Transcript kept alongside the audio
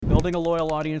Building a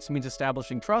loyal audience means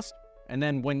establishing trust. And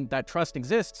then when that trust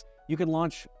exists, you can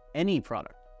launch any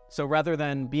product. So rather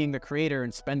than being the creator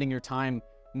and spending your time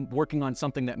working on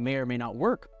something that may or may not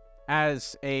work,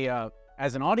 as an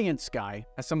audience guy,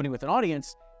 as somebody with an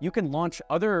audience, you can launch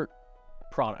other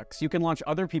products. You can launch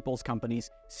other people's companies,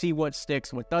 see what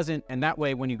sticks, what doesn't. And that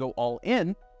way, when you go all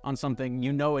in on something,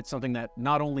 you know it's something that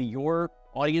not only your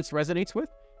audience resonates with,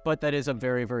 but that is a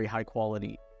very, very high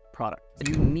quality product.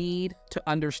 You need to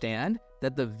understand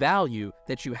that the value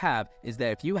that you have is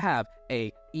that if you have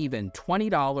a even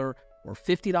 $20 or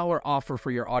 $50 offer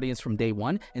for your audience from day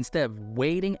one, instead of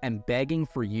waiting and begging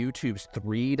for YouTube's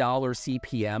 $3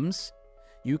 CPMs,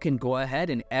 you can go ahead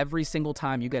and every single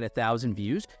time you get 1,000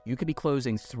 views, you could be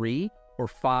closing 3 or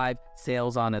 5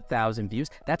 sales on 1,000 views.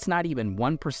 That's not even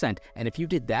 1%. And if you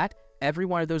did that, every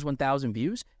one of those 1,000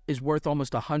 views is worth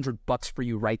almost $100 for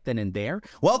you right then and there.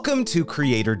 Welcome to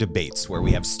Creator Debates, where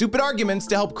we have stupid arguments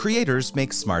to help creators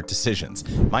make smart decisions.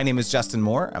 My name is Justin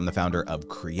Moore. I'm the founder of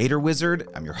Creator Wizard.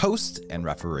 I'm your host and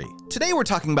referee. Today we're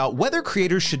talking about whether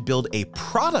creators should build a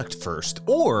product first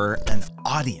or an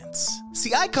audience.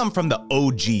 See, I come from the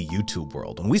OG YouTube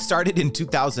world. When we started in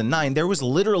 2009, there was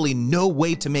literally no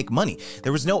way to make money.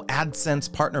 There was no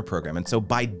AdSense partner program. And so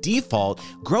by default,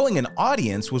 growing an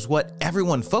audience was what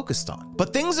everyone focused on.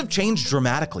 But things have changed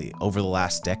dramatically over the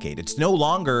last decade. It's no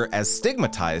longer as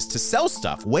stigmatized to sell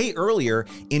stuff way earlier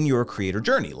in your creator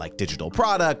journey, like digital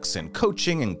products and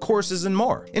coaching and courses and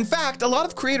more. In fact, a lot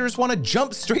of creators want to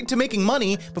jump straight to making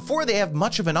money before they have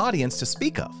much of an audience to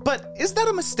speak of. But is that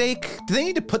a mistake? Do they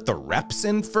need to put the reps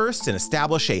in first and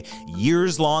establish a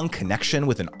years-long connection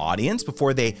with an audience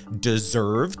before they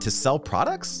deserve to sell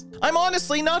products? I'm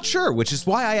honestly not sure, which is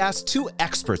why I asked 2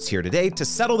 experts here today to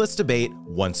settle this debate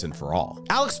once and for all.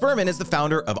 Alex Berman is the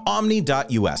founder of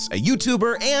Omni.us, a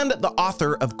YouTuber and the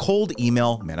author of Cold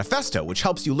Email Manifesto, which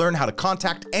helps you learn how to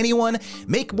contact anyone,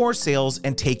 make more sales,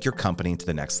 and take your company to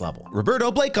the next level. Roberto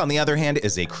Blake, on the other hand,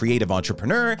 is a creative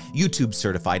entrepreneur, YouTube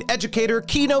certified educator,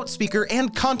 keynote speaker,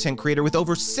 and content creator with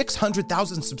over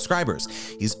 600,000 subscribers.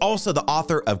 He's also the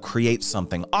author of Create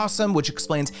Something Awesome, which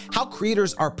explains how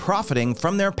creators are profiting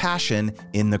from their passion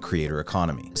in the creator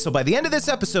economy. So by the end of this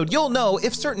episode, you'll know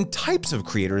if certain types of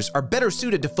creators are better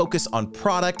suited to focus on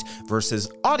product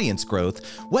versus audience growth,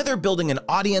 whether building an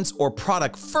audience or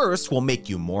product first will make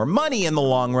you more money in the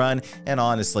long run, and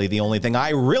honestly, the only thing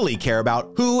I really care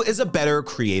about, who is a better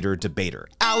creator debater,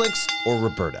 Alex or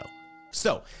Roberto?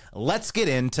 So let's get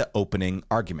into opening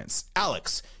arguments.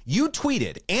 Alex, you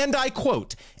tweeted, and I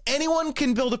quote, "Anyone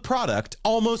can build a product.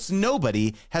 Almost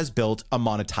nobody has built a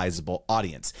monetizable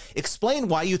audience." Explain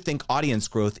why you think audience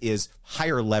growth is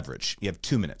higher leverage. You have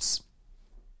 2 minutes.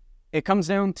 It comes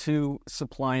down to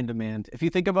supply and demand. If you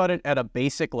think about it at a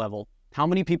basic level, how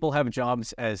many people have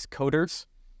jobs as coders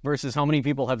versus how many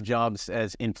people have jobs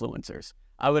as influencers?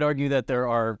 I would argue that there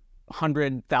are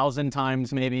 100,000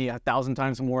 times, maybe 1,000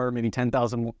 times more, maybe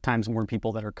 10,000 times more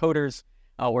people that are coders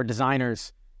or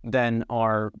designers than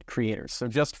are creators. So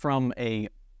just from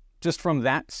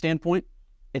that standpoint,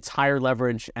 it's higher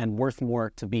leverage and worth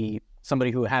more to be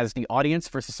somebody who has the audience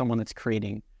versus someone that's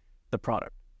creating the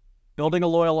product. Building a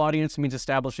loyal audience means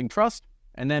establishing trust.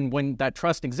 And then when that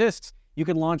trust exists, you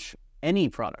can launch any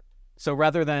product. So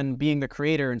rather than being the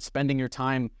creator and spending your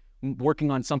time working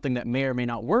on something that may or may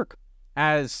not work,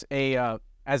 as an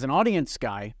audience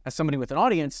guy, as somebody with an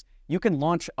audience, you can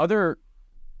launch other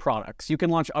products. You can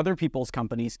launch other people's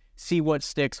companies, see what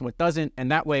sticks, what doesn't.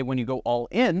 And that way, when you go all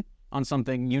in on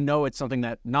something, you know it's something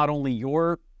that not only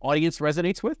your audience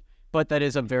resonates with, but that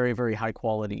is a very, very high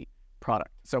quality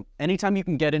product. So anytime you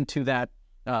can get into that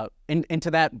into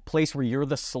that place where you're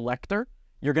the selector,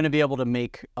 you're going to be able to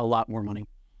make a lot more money.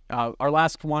 Our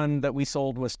last one that we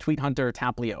sold was Tweet Hunter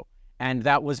Taplio, and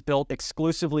that was built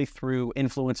exclusively through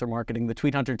influencer marketing. The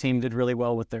Tweet Hunter team did really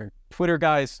well with their Twitter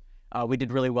guys. We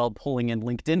did really well pulling in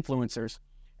LinkedIn influencers.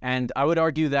 And I would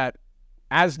argue that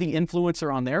as the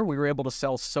influencer on there, we were able to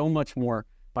sell so much more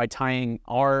by tying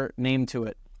our name to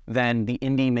it than the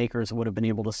indie makers would have been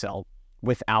able to sell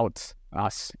without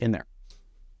us in there.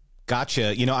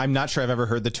 Gotcha. You know, I'm not sure I've ever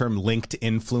heard the term linked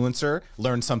influencer.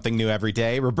 Learn something new every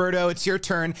day. Roberto, it's your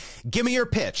turn. Give me your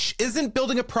pitch. Isn't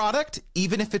building a product,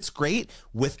 even if it's great,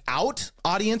 without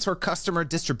audience or customer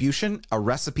distribution, a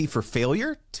recipe for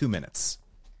failure? 2 minutes.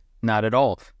 Not at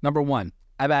all. Number one,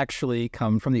 I've actually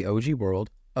come from the OG world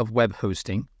of web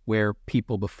hosting, where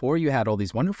people, before you had all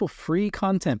these wonderful free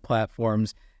content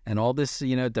platforms and all this,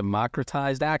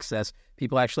 democratized access,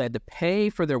 people actually had to pay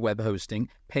for their web hosting,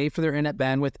 pay for their internet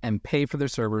bandwidth, and pay for their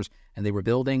servers, and they were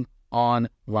building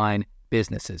online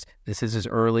businesses. This is as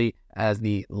early as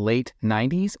the late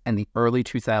 90s and the early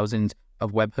 2000s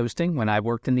of web hosting when I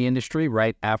worked in the industry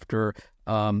right after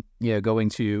going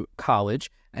to college.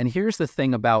 And here's the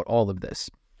thing about all of this.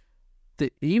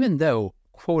 Even though,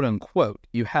 quote unquote,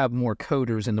 you have more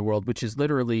coders in the world, which is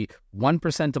literally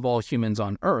 1% of all humans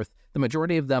on Earth, the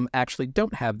majority of them actually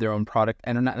don't have their own product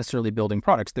and are not necessarily building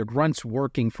products. They're grunts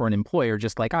working for an employer,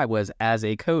 just like I was as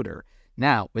a coder.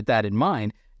 Now, with that in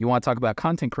mind, you want to talk about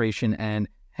content creation and,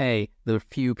 hey, the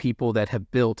few people that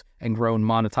have built and grown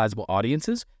monetizable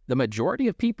audiences, the majority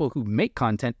of people who make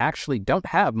content actually don't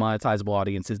have monetizable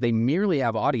audiences. They merely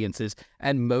have audiences,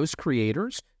 and most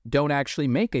creators don't actually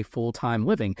make a full-time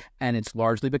living. And it's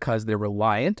largely because they're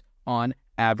reliant on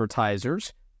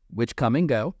advertisers, which come and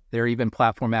go. There are even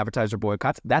platform advertiser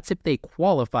boycotts. That's if they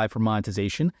qualify for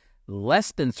monetization.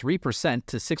 Less than 3%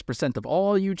 to 6% of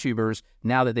all YouTubers,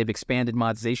 now that they've expanded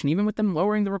monetization, even with them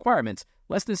lowering the requirements,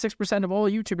 less than 6% of all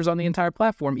YouTubers on the entire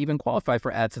platform even qualify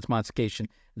for AdSense monetization.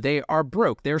 They are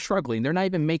broke. They're struggling. They're not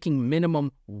even making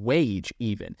minimum wage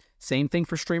even. Same thing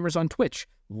for streamers on Twitch.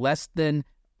 Less than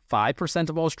 5%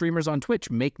 of all streamers on Twitch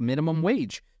make minimum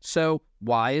wage. So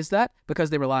why is that? Because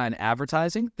they rely on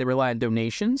advertising, they rely on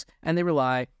donations, and they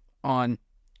rely on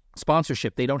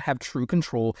sponsorship. They don't have true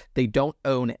control. They don't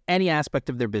own any aspect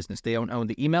of their business. They don't own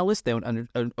the email list. They don't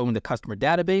own the customer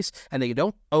database, and they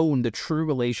don't own the true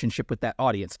relationship with that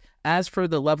audience. As for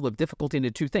the level of difficulty in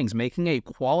the two things, making a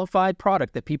qualified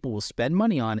product that people will spend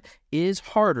money on is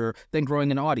harder than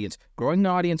growing an audience. Growing an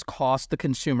audience costs the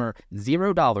consumer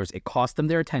 $0. It costs them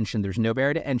their attention. There's no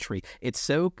barrier to entry. It's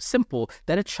so simple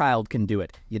that a child can do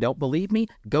it. You don't believe me?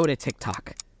 Go to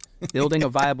TikTok. Building a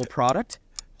viable product,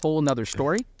 whole nother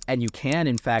story, and you can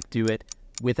in fact do it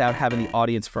without having the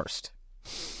audience first.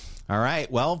 All right,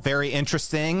 well, very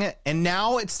interesting. And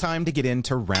now it's time to get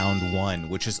into round one,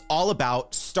 which is all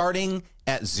about starting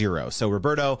at zero. So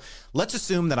Roberto, let's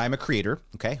assume that I'm a creator,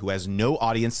 okay, who has no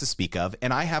audience to speak of,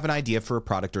 and I have an idea for a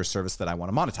product or service that I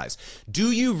want to monetize.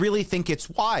 Do you really think it's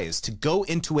wise to go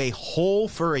into a hole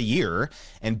for a year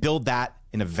and build that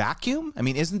in a vacuum? I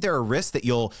mean, isn't there a risk that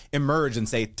you'll emerge and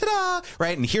say, ta-da,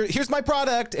 right? And here's my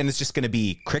product, and it's just going to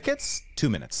be crickets? 2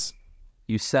 minutes.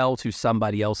 You sell to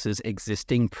somebody else's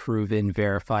existing, proven,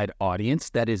 verified audience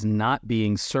that is not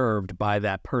being served by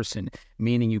that person,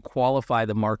 meaning you qualify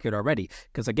the market already.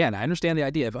 Because again, I understand the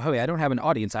idea of, oh, I don't have an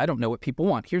audience. I don't know what people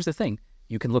want. Here's the thing.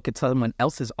 You can look at someone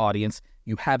else's audience.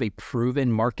 You have a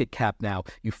proven market cap now.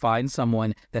 You find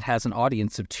someone that has an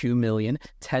audience of 2 million,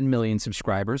 10 million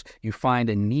subscribers. You find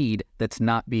a need that's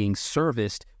not being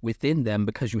serviced within them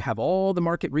because you have all the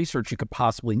market research you could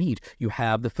possibly need. You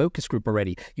have the focus group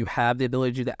already. You have the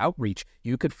ability to outreach.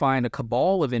 You could find a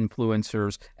cabal of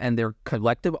influencers and their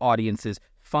collective audiences,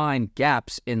 find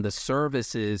gaps in the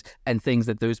services and things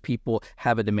that those people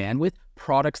have a demand with,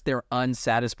 products they're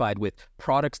unsatisfied with,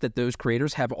 products that those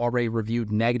creators have already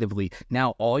reviewed negatively.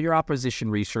 Now, all your opposition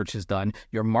research is done,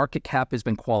 your market cap has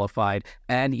been qualified,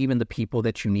 and even the people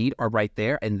that you need are right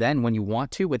there. And then when you want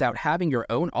to, without having your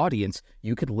own audience,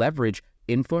 you could leverage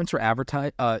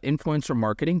influencer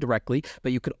marketing directly,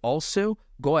 but you could also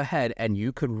go ahead and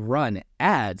you could run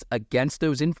ads against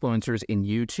those influencers in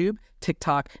YouTube,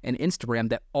 TikTok, and Instagram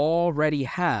that already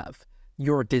have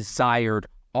your desired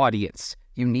audience.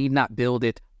 You need not build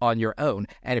it on your own.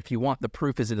 And if you want the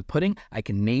proof is in the pudding, I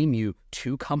can name you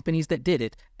 2 companies that did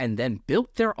it and then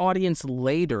built their audience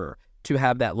later to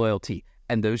have that loyalty.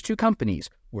 And those 2 companies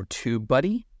were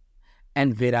TubeBuddy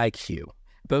and vidIQ.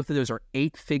 Both of those are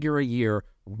 8-figure a year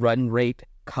run rate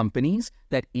companies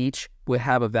that each would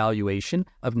have a valuation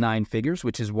of 9 figures,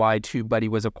 which is why TubeBuddy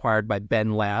was acquired by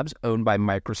Ben Labs, owned by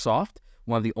Microsoft,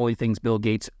 one of the only things Bill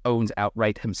Gates owns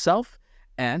outright himself.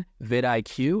 And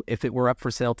vidIQ, if it were up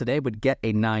for sale today, would get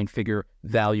a 9-figure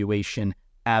valuation,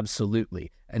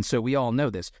 absolutely. And so we all know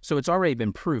this. So it's already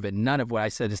been proven. None of what I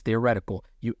said is theoretical.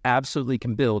 You absolutely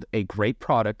can build a great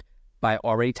product by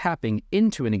already tapping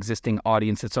into an existing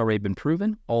audience that's already been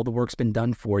proven. All the work's been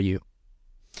done for you.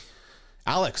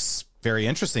 Alex, very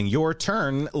interesting. Your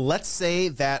turn. Let's say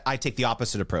that I take the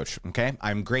opposite approach, okay?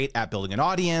 I'm great at building an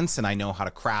audience and I know how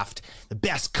to craft the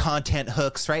best content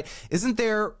hooks, right? Isn't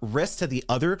there risk to the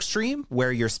other extreme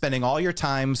where you're spending all your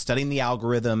time studying the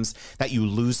algorithms that you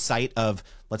lose sight of,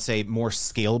 let's say, more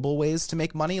scalable ways to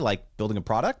make money, like building a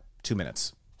product? 2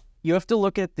 minutes. You have to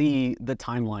look at the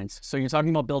timelines. So you're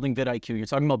talking about building vidIQ, you're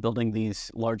talking about building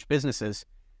these large businesses.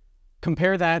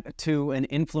 Compare that to an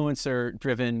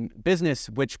influencer-driven business,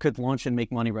 which could launch and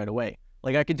make money right away.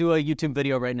 Like I could do a YouTube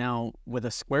video right now with a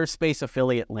Squarespace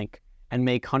affiliate link and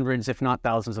make hundreds, if not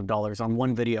thousands of dollars on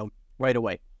one video right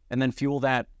away, and then fuel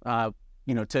that,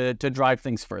 to drive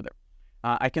things further.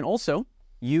 I can also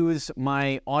use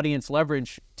my audience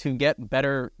leverage to get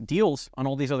better deals on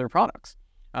all these other products.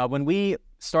 When we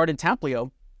started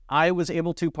Taplio, I was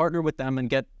able to partner with them and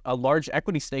get a large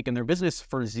equity stake in their business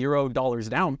for $0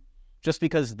 down, just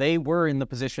because they were in the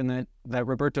position that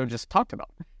Roberto just talked about.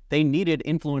 They needed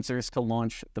influencers to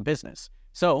launch the business.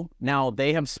 So now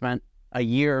they have spent a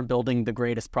year building the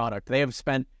greatest product. They have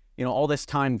spent, all this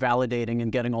time validating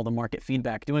and getting all the market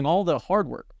feedback, doing all the hard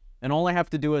work. And all I have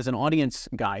to do as an audience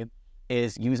guy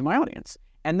is use my audience.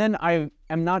 And then I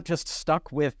am not just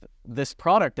stuck with this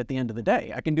product at the end of the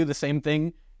day. I can do the same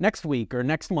thing next week or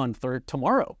next month or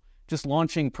tomorrow, just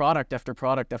launching product after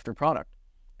product after product.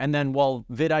 And then while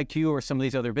vidIQ or some of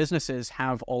these other businesses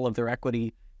have all of their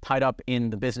equity tied up in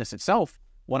the business itself,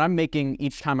 what I'm making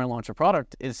each time I launch a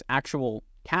product is actual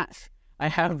cash. I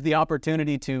have the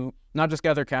opportunity to not just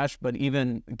gather cash, but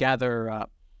even gather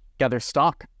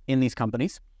stock in these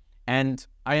companies. And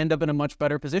I end up in a much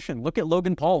better position. Look at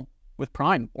Logan Paul with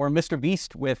Prime or Mr.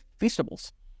 Beast with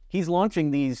Feastables. He's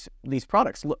launching these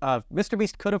products. Mr.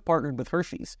 Beast could have partnered with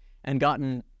Hershey's and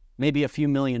gotten maybe a few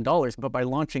 $1 million, but by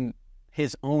launching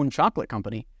his own chocolate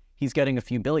company, he's getting a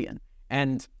few billion.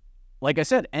 And like I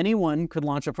said, anyone could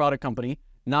launch a product company.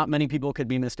 Not many people could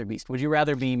be Mr. Beast. Would you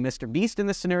rather be Mr. Beast in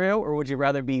this scenario, or would you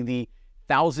rather be the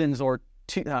thousands or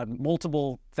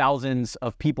multiple thousands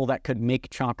of people that could make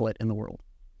chocolate in the world?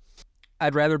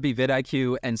 I'd rather be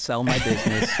vidIQ and sell my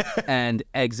business and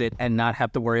exit and not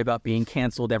have to worry about being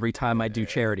canceled every time I do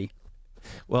charity.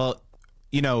 Well,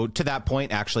 to that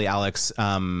point, actually, Alex,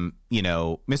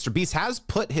 Mr. Beast has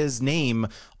put his name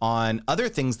on other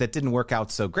things that didn't work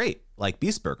out so great, like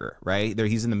Beast Burger, right?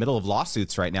 He's in the middle of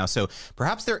lawsuits right now. So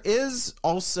perhaps there is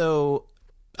also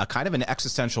a kind of an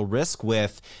existential risk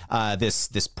with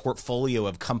this portfolio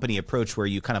of company approach where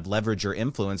you kind of leverage your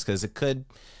influence, because it could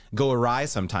go awry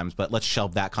sometimes. But let's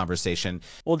shelve that conversation.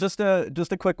 Well, just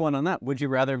a quick one on that. Would you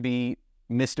rather be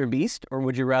Mr. Beast, or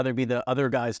would you rather be the other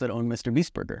guys that own Mr.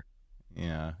 Beast Burger?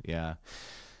 Yeah.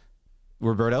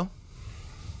 Roberto?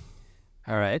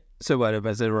 All right. So what,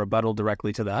 as a rebuttal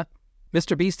directly to that?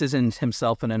 Mr. Beast isn't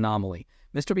himself an anomaly.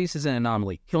 Mr. Beast is an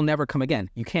anomaly. He'll never come again.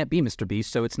 You can't be Mr.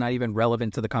 Beast, so it's not even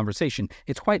relevant to the conversation.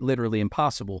 It's quite literally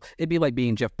impossible. It'd be like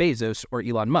being Jeff Bezos or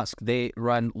Elon Musk. They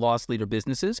run loss leader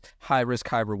businesses, high risk,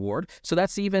 high reward. So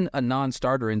that's even a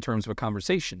non-starter in terms of a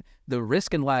conversation. The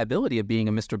risk and liability of being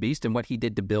a Mr. Beast and what he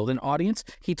did to build an audience,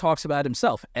 he talks about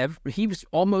himself. He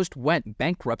almost went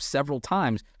bankrupt several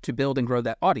times to build and grow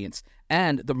that audience.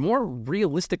 And the more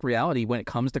realistic reality when it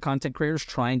comes to content creators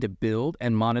trying to build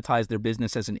and monetize their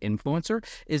business as an influencer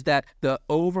is that the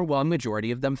overwhelming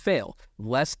majority of them fail.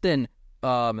 Less than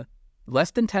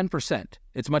 10%.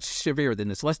 It's much severer than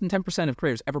this. Less than 10% of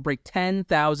creators ever break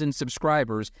 10,000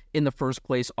 subscribers in the first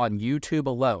place on YouTube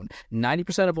alone.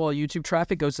 90% of all YouTube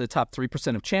traffic goes to the top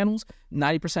 3% of channels.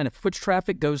 90% of Twitch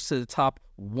traffic goes to the top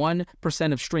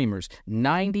 1% of streamers.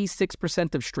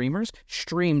 96% of streamers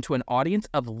stream to an audience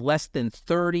of less than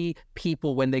 30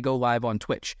 people when they go live on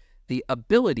Twitch. The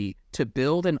ability to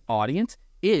build an audience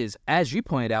is, as you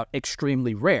pointed out,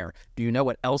 extremely rare. Do you know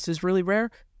what else is really rare?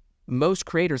 Most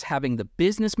creators having the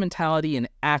business mentality and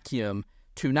acumen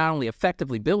to not only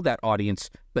effectively build that audience,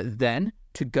 but then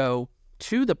to go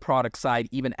to the product side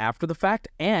even after the fact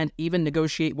and even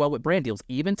negotiate well with brand deals.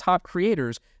 Even top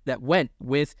creators that went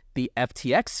with the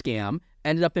FTX scam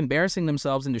ended up embarrassing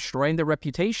themselves and destroying their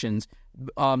reputations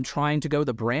trying to go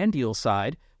the brand deal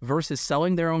side versus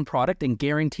selling their own product and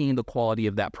guaranteeing the quality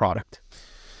of that product.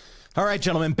 All right,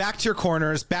 gentlemen, back to your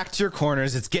corners.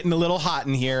 It's getting a little hot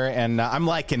in here, and I'm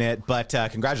liking it, but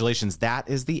congratulations. That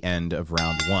is the end of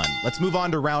round one. Let's move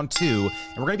on to round two,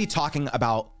 and we're going to be talking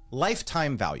about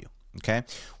lifetime value, okay?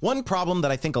 One problem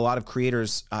that I think a lot of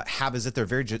creators have is that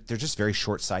they're just very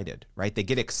short-sighted, right? They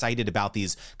get excited about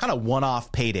these kind of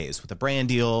one-off paydays with a brand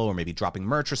deal or maybe dropping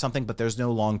merch or something, but there's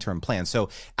no long-term plan. So,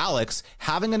 Alex,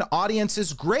 having an audience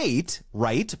is great,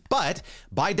 right? But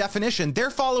by definition,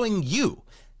 they're following you,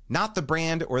 not the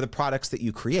brand or the products that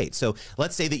you create. So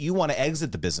let's say that you want to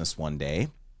exit the business one day.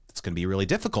 It's going to be really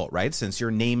difficult, right? Since your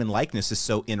name and likeness is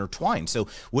so intertwined. So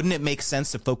wouldn't it make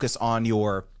sense to focus on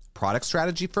your product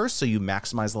strategy first so you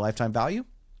maximize the lifetime value?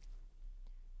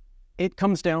 It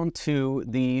comes down to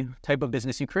the type of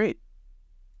business you create.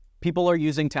 People are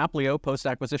using Taplio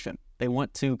post-acquisition. They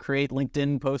want to create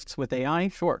LinkedIn posts with AI.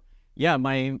 Sure. Yeah,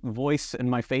 my voice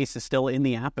and my face is still in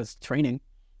the app as training,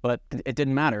 but it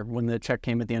didn't matter when the check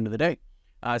came at the end of the day.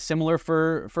 Similar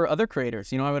for other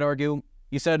creators. I would argue,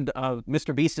 you said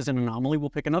Mr. Beast is an anomaly. We'll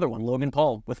pick another one, Logan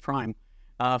Paul with Prime.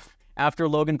 After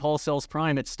Logan Paul sells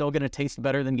Prime, it's still going to taste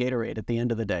better than Gatorade at the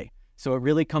end of the day. So it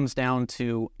really comes down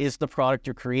to, is the product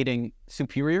you're creating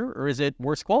superior or is it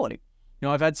worse quality?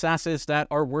 I've had SaaSes that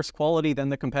are worse quality than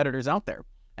the competitors out there.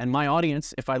 And my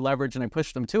audience, if I leverage and I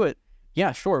push them to it,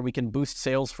 yeah, sure, we can boost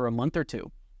sales for a month or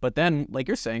two. But then, like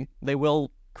you're saying, they will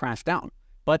crash down.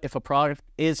 But if a product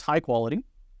is high quality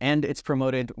and it's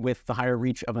promoted with the higher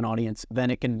reach of an audience, then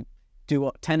it can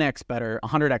do 10x better,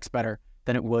 100x better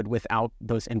than it would without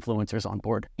those influencers on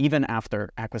board, even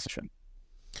after acquisition.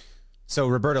 So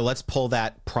Roberto, let's pull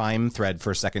that Prime thread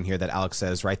for a second here that Alex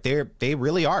says right there. They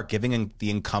really are giving the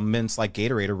incumbents like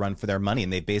Gatorade a run for their money,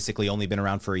 and they've basically only been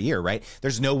around for a year, right?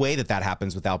 There's no way that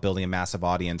happens without building a massive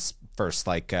audience first,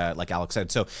 like Alex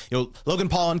said. So Logan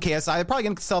Paul and KSI are probably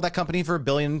going to sell that company for $1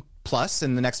 billion plus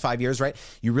in the next 5 years, right?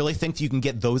 You really think you can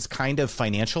get those kind of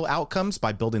financial outcomes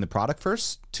by building the product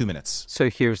first? 2 minutes. So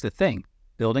here's the thing.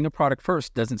 Building a product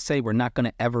first doesn't say we're not going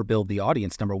to ever build the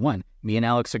audience, number one. Me and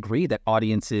Alex agree that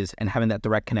audiences and having that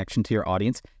direct connection to your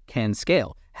audience can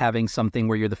scale. Having something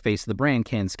where you're the face of the brand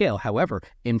can scale. However,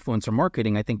 influencer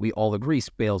marketing, I think we all agree,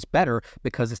 scales better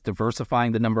because it's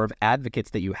diversifying the number of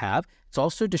advocates that you have. It's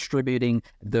also distributing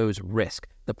those risks.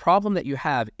 The problem that you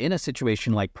have in a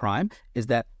situation like Prime is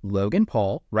that Logan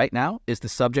Paul right now is the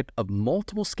subject of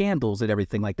multiple scandals and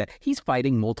everything like that. He's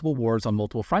fighting multiple wars on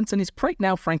multiple fronts, and he's right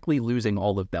now, frankly, losing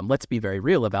all of them. Let's be very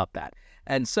real about that.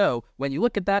 And so when you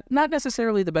look at that, not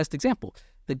necessarily the best example.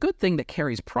 The good thing that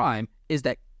carries Prime is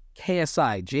that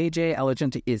KSI, JJ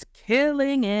Allegente, is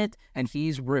killing it, and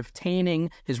he's retaining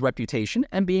his reputation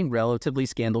and being relatively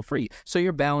scandal-free. So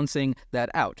you're balancing that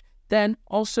out. Then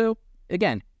also,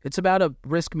 again, it's about a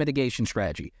risk mitigation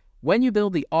strategy. When you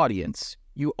build the audience,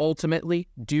 you ultimately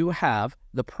do have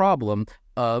the problem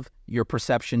of your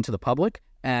perception to the public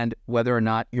and whether or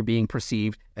not you're being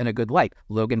perceived in a good light.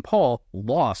 Logan Paul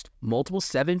lost multiple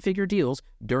seven-figure deals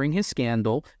during his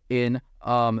scandal in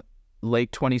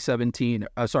late 2017,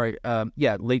 early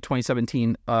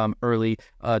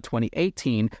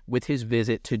 2018 with his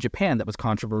visit to Japan that was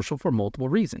controversial for multiple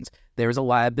reasons. There's a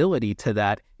liability to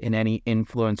that in any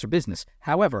influencer business.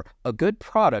 However, a good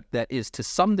product that is to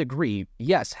some degree,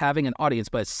 yes, having an audience,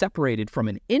 but separated from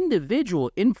an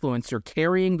individual influencer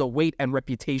carrying the weight and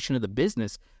reputation of the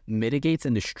business, mitigates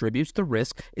and distributes the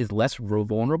risk, is less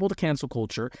vulnerable to cancel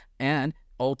culture, and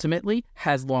ultimately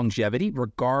has longevity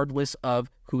regardless of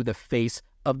who the face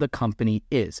of the company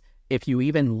is. If you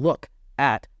even look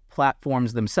at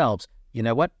platforms themselves, you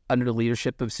know what? Under the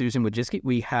leadership of Susan Wojcicki,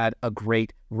 we had a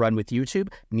great run with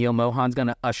YouTube. Neil Mohan's going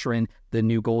to usher in the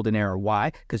new golden era.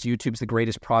 Why? Because YouTube's the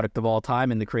greatest product of all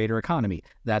time in the creator economy.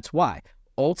 That's why.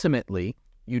 Ultimately,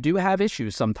 you do have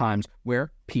issues sometimes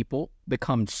where people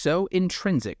become so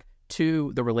intrinsic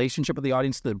to the relationship of the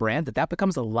audience to the brand that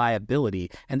becomes a liability,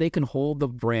 and they can hold the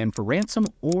brand for ransom,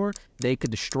 or they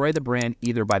could destroy the brand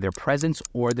either by their presence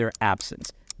or their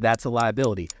absence. That's a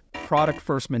liability. Product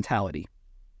first mentality.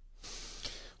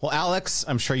 Well, Alex,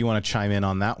 I'm sure you want to chime in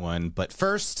on that one, but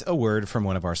first, a word from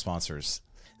one of our sponsors.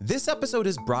 This episode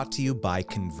is brought to you by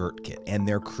ConvertKit and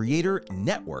their Creator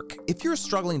Network. If you're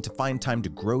struggling to find time to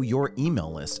grow your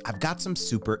email list, I've got some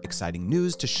super exciting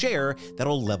news to share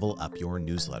that'll level up your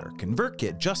newsletter.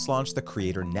 ConvertKit just launched the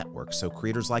Creator Network, so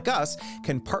creators like us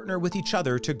can partner with each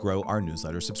other to grow our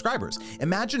newsletter subscribers.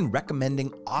 Imagine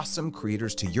recommending awesome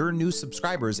creators to your new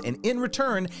subscribers and in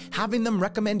return, having them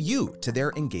recommend you to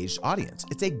their engaged audience.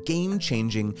 It's a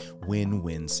game-changing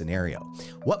win-win scenario.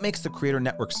 What makes the Creator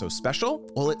Network so special?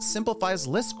 Well, it simplifies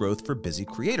list growth for busy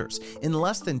creators. In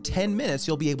less than 10 minutes,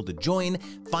 you'll be able to join,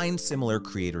 find similar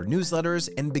creator newsletters,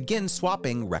 and begin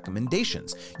swapping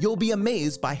recommendations. You'll be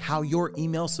amazed by how your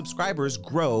email subscribers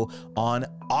grow on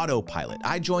autopilot.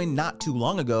 I joined not too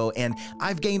long ago, and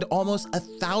I've gained almost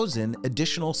 1,000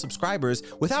 additional subscribers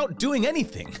without doing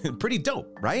anything. Pretty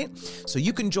dope, right? So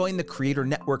you can join the Creator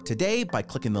Network today by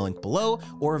clicking the link below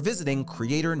or visiting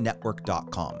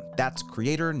creatornetwork.com. That's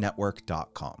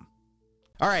creatornetwork.com.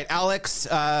 All right, Alex,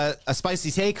 a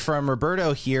spicy take from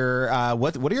Roberto here.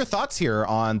 What are your thoughts here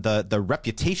on the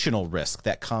reputational risk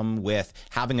that come with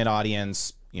having an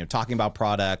audience, talking about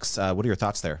products? What are your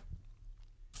thoughts there?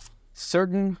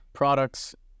 Certain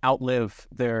products outlive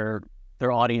their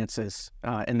audiences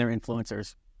and their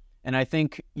influencers. And I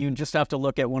think you just have to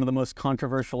look at one of the most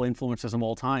controversial influencers of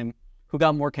all time who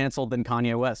got more canceled than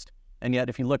Kanye West. And yet,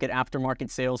 if you look at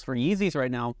aftermarket sales for Yeezys right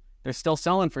now, they're still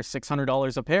selling for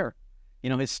 $600 a pair.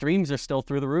 His streams are still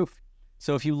through the roof.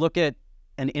 So if you look at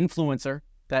an influencer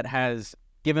that has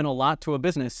given a lot to a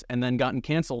business and then gotten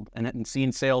canceled and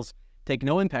seen sales take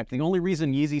no impact, the only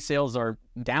reason Yeezy sales are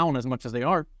down as much as they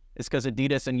are is because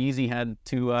Adidas and Yeezy had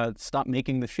to stop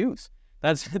making the shoes.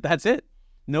 That's it.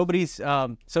 Nobody's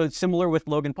so it's similar with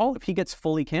Logan Paul. If he gets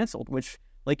fully canceled, which,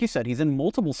 like you said, he's in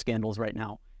multiple scandals right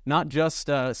now, not just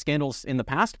scandals in the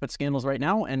past, but scandals right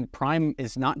now. And Prime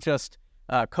is not just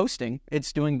coasting,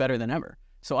 it's doing better than ever.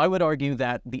 So I would argue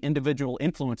that the individual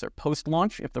influencer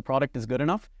post-launch, if the product is good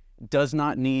enough, does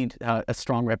not need a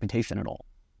strong reputation at all.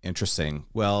 Interesting.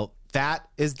 Well, that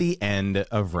is the end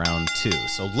of round 2.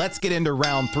 So let's get into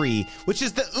round 3, which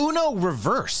is the Uno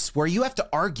reverse, where you have to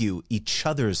argue each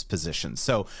other's positions.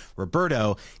 So,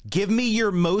 Roberto, give me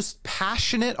your most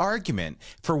passionate argument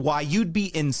for why you'd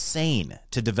be insane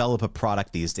to develop a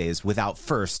product these days without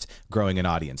first growing an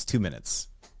audience. 2 minutes.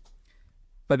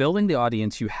 By building the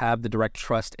audience, you have the direct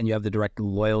trust and you have the direct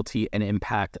loyalty and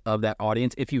impact of that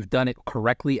audience. If you've done it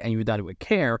correctly and you've done it with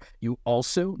care, you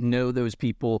also know those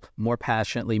people more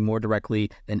passionately, more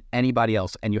directly than anybody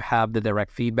else, and you have the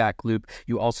direct feedback loop.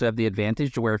 You also have the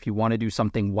advantage to where if you want to do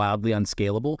something wildly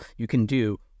unscalable, you can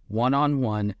do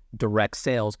one-on-one direct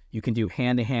sales. You can do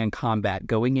hand-to-hand combat,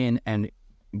 going in and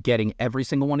getting every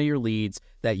single one of your leads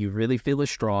that you really feel is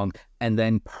strong, and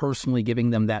then personally giving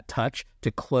them that touch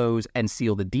to close and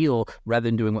seal the deal rather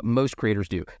than doing what most creators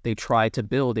do. They try to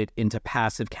build it into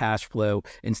passive cash flow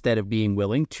instead of being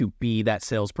willing to be that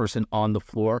salesperson on the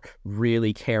floor,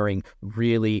 really caring,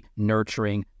 really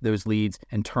nurturing those leads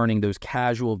and turning those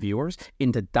casual viewers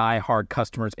into diehard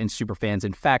customers and superfans.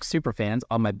 In fact, superfans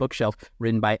on my bookshelf,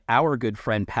 written by our good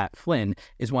friend Pat Flynn,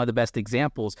 is one of the best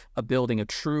examples of building a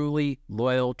truly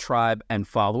loyal tribe and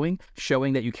following,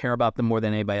 showing that you care about them more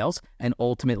than anybody else, and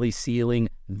ultimately sealing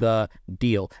the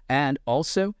deal. And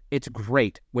also, it's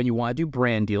great when you want to do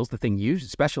brand deals, the thing you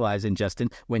specialize in, Justin,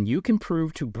 when you can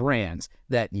prove to brands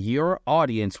that your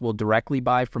audience will directly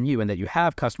buy from you and that you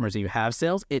have customers and you have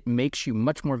sales, it makes you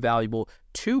much more valuable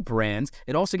to brands.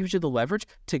 It also gives you the leverage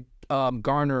to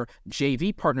garner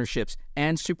JV partnerships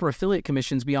and super affiliate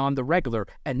commissions beyond the regular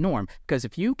and norm. Because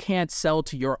if you can't sell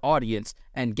to your audience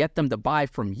and get them to buy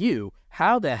from you,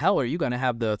 how the hell are you going to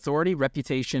have the authority,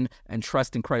 reputation, and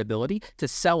trust and credibility to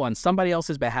sell on somebody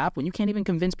else's behalf when you can't even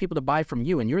convince people to buy from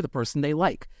you and you're the person they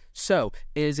like? So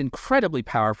it is incredibly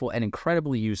powerful and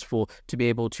incredibly useful to be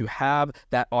able to have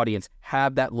that audience,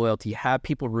 have that loyalty, have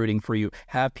people rooting for you,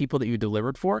 have people that you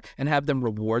delivered for, and have them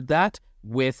reward that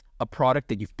with a product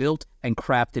that you've built and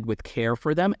crafted with care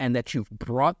for them, and that you've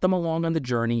brought them along on the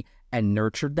journey and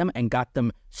nurtured them and got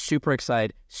them super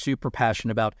excited, super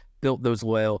passionate about, built those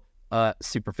loyal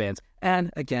super fans.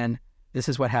 And again, this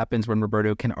is what happens when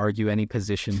Roberto can argue any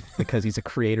position because he's a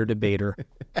creator debater.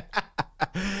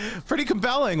 Pretty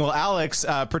compelling. Well, Alex,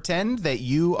 pretend that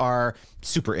you are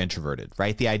super introverted,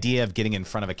 right? The idea of getting in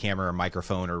front of a camera or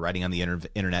microphone or writing on the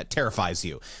internet terrifies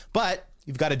you. But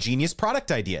you've got a genius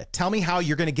product idea. Tell me how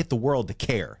you're going to get the world to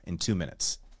care in 2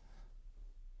 minutes.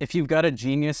 If you've got a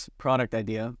genius product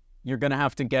idea, you're going to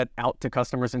have to get out to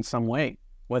customers in some way,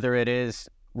 whether it is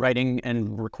writing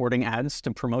and recording ads to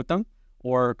promote them,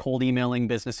 or cold emailing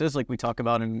businesses like we talk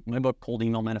about in my book, Cold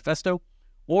Email Manifesto,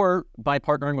 or by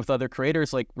partnering with other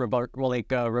creators like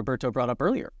Roberto brought up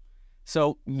earlier.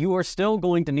 So you are still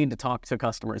going to need to talk to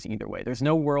customers either way. There's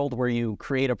no world where you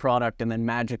create a product and then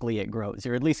magically it grows.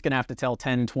 You're at least going to have to tell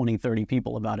 10, 20, 30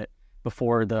 people about it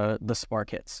before the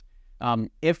spark hits.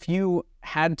 If you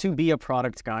had to be a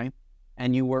product guy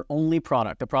and you were only a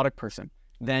product person,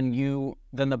 then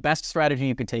the best strategy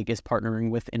you could take is partnering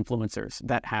with influencers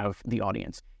that have the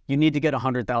audience. You need to get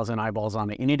 100,000 eyeballs on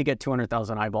it. You need to get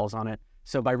 200,000 eyeballs on it.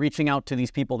 So by reaching out to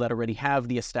these people that already have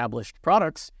the established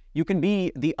products, you can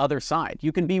be the other side.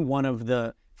 You can be one of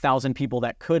the 1,000 people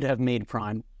that could have made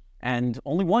Prime, and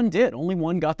only one did. Only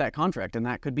one got that contract, and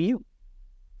that could be you.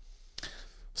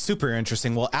 Super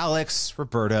interesting. Well, Alex,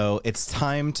 Roberto, it's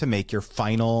time to make your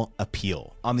final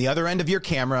appeal. On the other end of your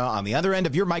camera, on the other end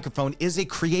of your microphone is a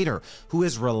creator who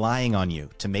is relying on you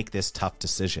to make this tough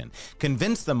decision.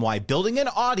 Convince them why building an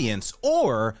audience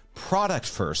or product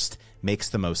first makes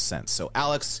the most sense. So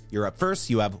Alex, you're up first.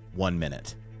 You have 1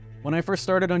 minute. When I first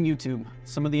started on YouTube,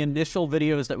 some of the initial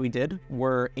videos that we did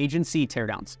were agency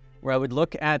teardowns, where I would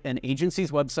look at an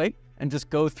agency's website and just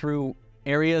go through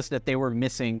areas that they were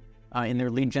missing in their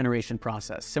lead generation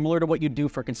process. Similar to what you do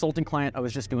for a consulting client, I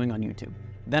was just doing on YouTube.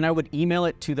 Then I would email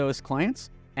it to those clients,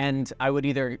 and I would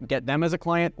either get them as a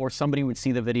client or somebody would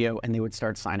see the video and they would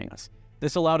start signing us.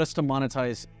 This allowed us to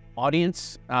monetize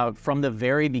audience from the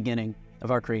very beginning of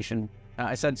our creation.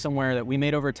 I said somewhere that we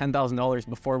made over $10,000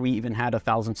 before we even had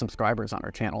 1,000 subscribers on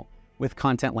our channel with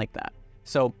content like that.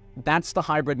 So that's the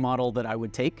hybrid model that I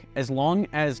would take. As long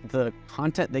as the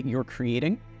content that you're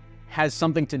creating has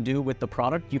something to do with the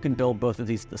product, you can build both of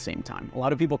these at the same time. A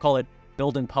lot of people call it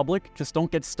build in public. Just don't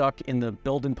get stuck in the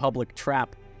build in public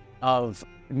trap of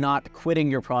not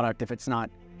quitting your product if it's not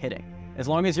hitting. As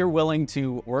long as you're willing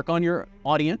to work on your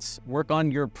audience, work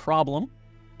on your problem,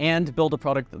 and build a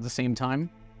product at the same time,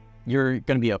 you're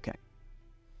going to be okay.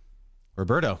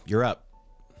 Roberto, you're up.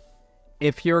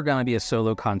 If you're going to be a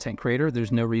solo content creator,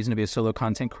 there's no reason to be a solo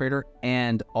content creator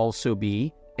and also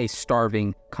be a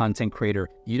starving content creator.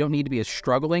 You don't need to be a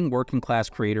struggling working class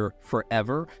creator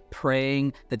forever,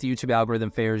 praying that the YouTube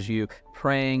algorithm favors you,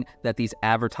 praying that these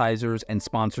advertisers and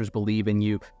sponsors believe in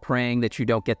you, praying that you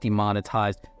don't get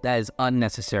demonetized. That is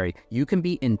unnecessary. You can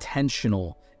be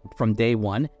intentional from day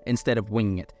one instead of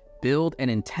winging it. Build an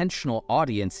intentional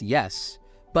audience, yes,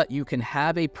 but you can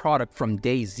have a product from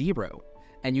day zero.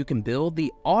 And you can build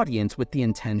the audience with the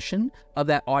intention of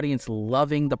that audience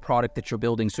loving the product that you're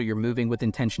building. So you're moving with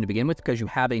intention to begin with because you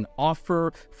have an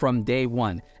offer from day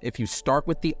one. If you start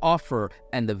with the offer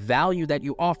and the value that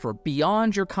you offer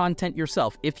beyond your content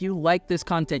yourself, if you like this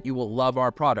content, you will love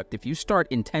our product. If you start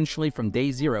intentionally from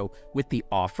day zero with the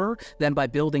offer, then by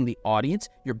building the audience,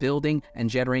 you're building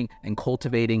and generating and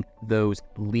cultivating those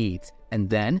leads. And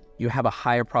then you have a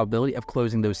higher probability of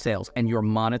closing those sales, and you're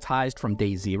monetized from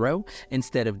day zero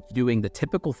instead of doing the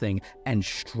typical thing and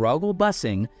struggle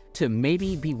busing to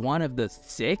maybe be one of the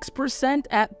 6%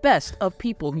 at best of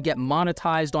people who get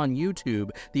monetized on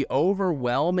YouTube. The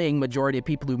overwhelming majority of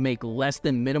people who make less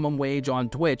than minimum wage on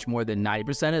Twitch, more than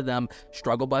 90% of them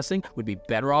struggle busing, would be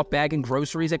better off bagging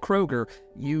groceries at Kroger.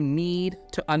 You need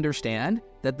to understand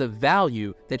that the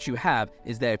value that you have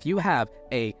is that if you have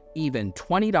a even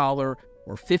 $20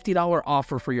 or $50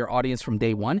 offer for your audience from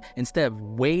day one, instead of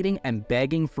waiting and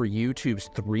begging for YouTube's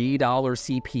 $3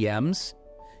 CPMs,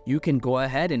 you can go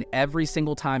ahead and every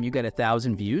single time you get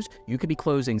 1,000 views, you could be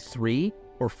closing 3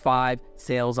 or 5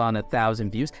 sales on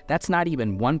 1,000 views. That's not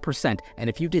even 1%. And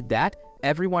if you did that,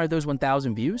 every one of those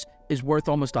 1,000 views is worth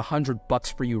almost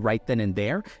 $100 for you right then and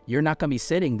there. You're not going to be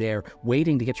sitting there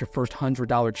waiting to get your first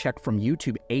 $100 check from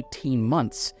YouTube 18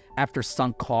 months after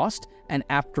sunk cost and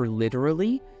after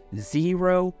literally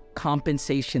zero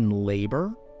compensation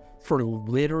labor for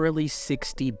literally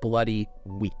 60 bloody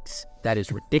weeks. That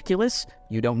is ridiculous.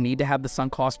 You don't need to have the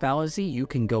sunk cost fallacy. You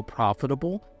can go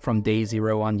profitable from day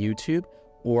zero on YouTube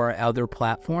or other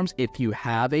platforms if you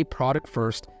have a product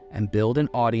first and build an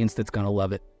audience that's going to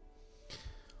love it.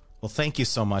 Well, thank you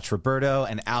so much, Roberto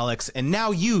and Alex. And now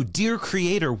you, dear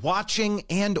creator, watching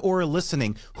and or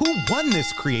listening, who won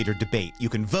this creator debate? You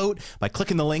can vote by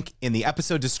clicking the link in the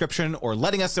episode description or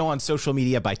letting us know on social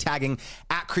media by tagging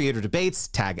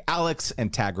 @CreatorDebates, tag Alex,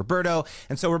 and tag Roberto.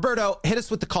 And so, Roberto, hit us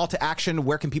with the call to action.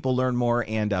 Where can people learn more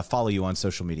and follow you on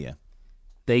social media?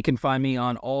 They can find me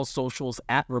on all socials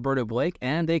 @RobertoBlake,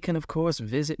 and they can, of course,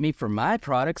 visit me for my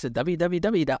products at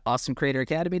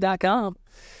www.awesomecreatoracademy.com.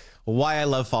 Why I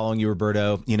love following you,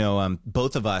 Roberto,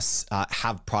 both of us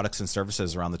have products and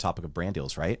services around the topic of brand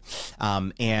deals, right?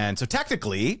 And so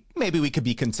technically, maybe we could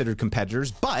be considered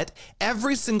competitors, but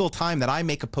every single time that I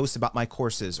make a post about my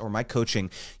courses or my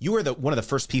coaching, you are one of the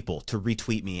first people to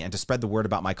retweet me and to spread the word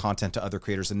about my content to other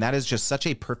creators. And that is just such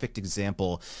a perfect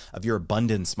example of your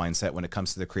abundance mindset when it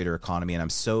comes to the creator economy. And I'm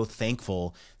so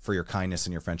thankful for your kindness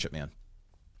and your friendship, man.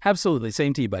 Absolutely.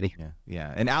 Same to you, buddy.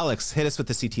 Yeah. And Alex, hit us with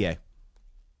the CTA.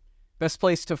 Best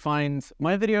place to find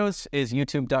my videos is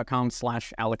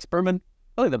youtube.com/Alex Berman.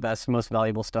 Really the best, most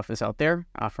valuable stuff is out there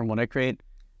from what I create.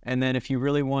 And then if you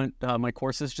really want my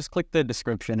courses, just click the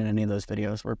description in any of those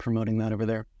videos. We're promoting that over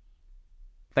there.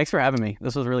 Thanks for having me.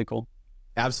 This was really cool.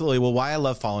 Absolutely. Well, why I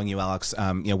love following you, Alex,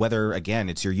 whether, again,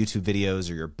 it's your YouTube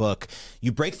videos or your book,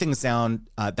 you break things down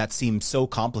that seem so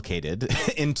complicated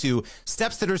into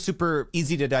steps that are super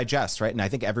easy to digest, right? And I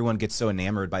think everyone gets so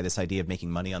enamored by this idea of making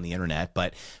money on the internet.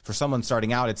 But for someone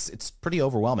starting out, it's pretty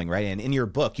overwhelming, right? And in your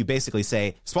book, you basically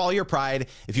say, swallow your pride.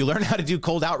 If you learn how to do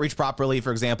cold outreach properly,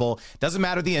 for example, doesn't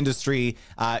matter the industry,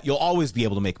 you'll always be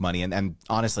able to make money. And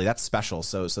honestly, that's special.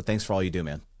 So thanks for all you do,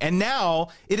 man. And now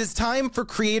it is time for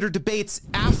Creator Debates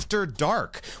After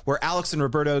Dark, where Alex and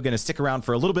Roberto are going to stick around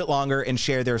for a little bit longer and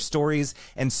share their stories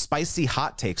and spicy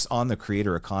hot takes on the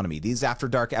creator economy. These After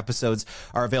Dark episodes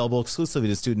are available exclusively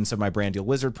to students of my Brand Deal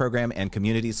Wizard program and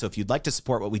community. So if you'd like to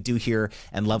support what we do here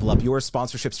and level up your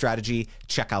sponsorship strategy,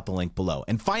 check out the link below.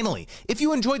 And finally, if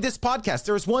you enjoyed this podcast,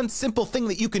 there is one simple thing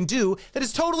that you can do that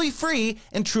is totally free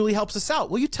and truly helps us out.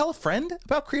 Will you tell a friend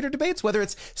about Creator Debates? Whether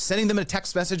it's sending them a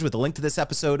text message with a link to this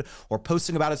episode or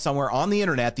posting about it somewhere on the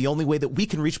internet, the only way that we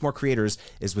can reach more creators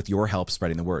is with your help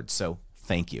spreading the word. So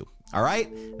thank you. All right,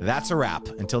 that's a wrap.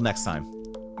 Until next time.